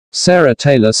Sarah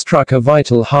Taylor struck a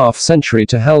vital half-century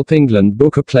to help England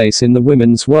book a place in the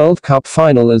Women's World Cup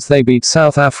final as they beat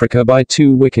South Africa by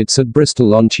 2 wickets at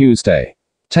Bristol on Tuesday.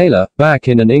 Taylor, back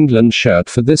in an England shirt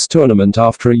for this tournament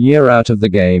after a year out of the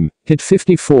game, hit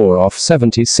 54 off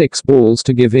 76 balls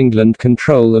to give England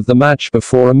control of the match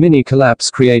before a mini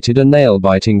collapse created a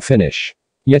nail-biting finish.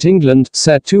 Yet England,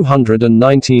 set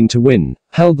 219 to win,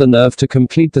 held the nerve to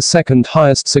complete the second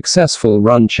highest successful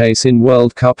run chase in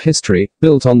World Cup history,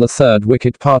 built on the third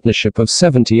wicket partnership of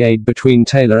 78 between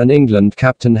Taylor and England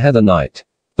captain Heather Knight.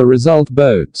 The result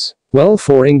bodes well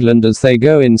for England as they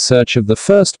go in search of the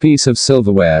first piece of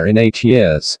silverware in 8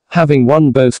 years, having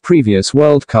won both previous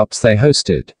World Cups they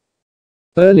hosted.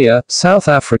 Earlier, South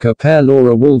Africa pair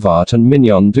Laura Wolvaardt and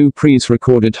Mignon du Preez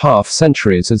recorded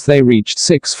half-centuries as they reached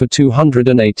 6 for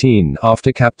 218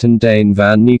 after captain Dane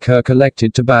van Niekerk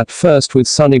elected to bat first with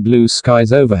sunny blue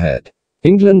skies overhead.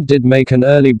 England did make an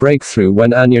early breakthrough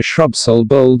when Anya Shrubsole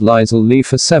bowled Liesl Lee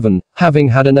for 7, having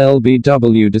had an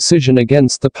LBW decision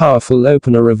against the powerful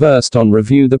opener reversed on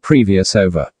review the previous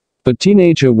over. But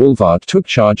teenager Wolvaardt took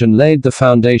charge and laid the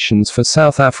foundations for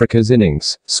South Africa's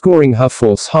innings, scoring her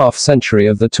 4th half-century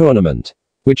of the tournament,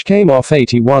 which came off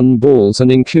 81 balls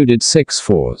and included 6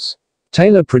 fours.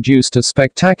 Taylor produced a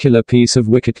spectacular piece of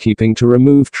wicketkeeping to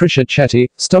remove Trisha Chetty,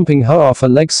 stumping her off a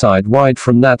leg side wide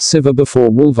from Nat Siver before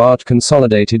Wolvaardt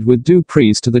consolidated with du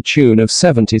Preez to the tune of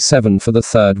 77 for the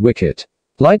 3rd wicket.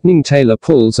 Lightning Taylor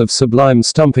pulls of sublime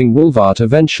stumping Wolvaardt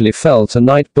eventually felt a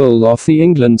night bowl off the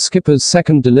England skipper's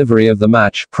second delivery of the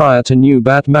match prior to new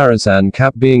bat Marizanne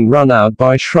Kapp being run out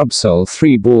by Shrubsole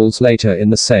 3 balls later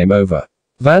in the same over.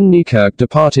 Van Niekerk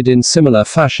departed in similar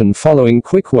fashion following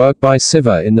quick work by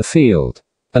Siver in the field.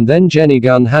 And then Jenny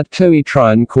Gunn had Chloe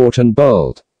Tryon caught and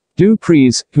bowled. Du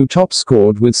Preez, who top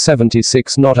scored with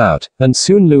 76 not out, and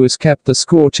soon Lewis kept the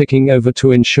score ticking over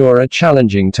to ensure a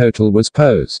challenging total was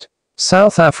posed.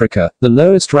 South Africa, the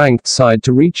lowest-ranked side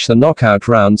to reach the knockout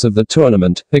rounds of the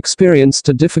tournament, experienced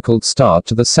a difficult start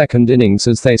to the second innings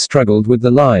as they struggled with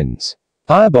the lines.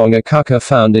 Ayabonga Kaka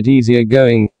found it easier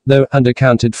going, though, and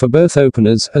accounted for both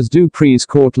openers as du Preez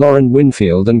caught Lauren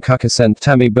Winfield and Kaka sent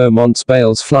Tammy Beaumont's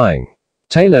bails flying.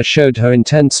 Taylor showed her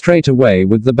intent straight away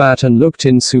with the bat and looked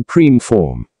in supreme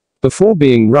form, before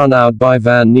being run out by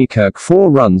Van Niekerk 4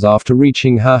 runs after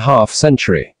reaching her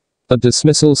half-century. A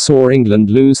dismissal saw England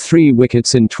lose 3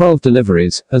 wickets in 12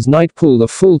 deliveries, as Knight pulled a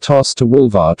full toss to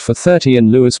Wolvaardt for 30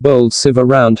 and Lewis bowled Siver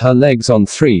round her legs on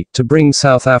 3, to bring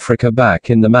South Africa back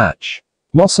in the match.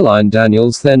 Mosseline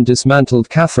Daniels then dismantled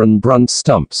Catherine Brunt's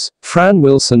stumps, Fran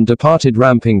Wilson departed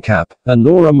ramping Kapp, and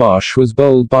Laura Marsh was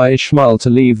bowled by Ismail to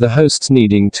leave the hosts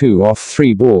needing 2 off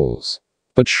 3 balls.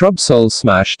 But Shrubsole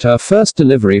smashed her first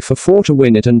delivery for 4 to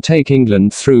win it and take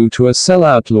England through to a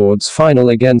sell-out Lord's final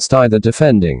against either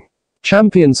defending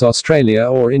champions Australia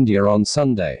or India on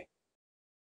Sunday.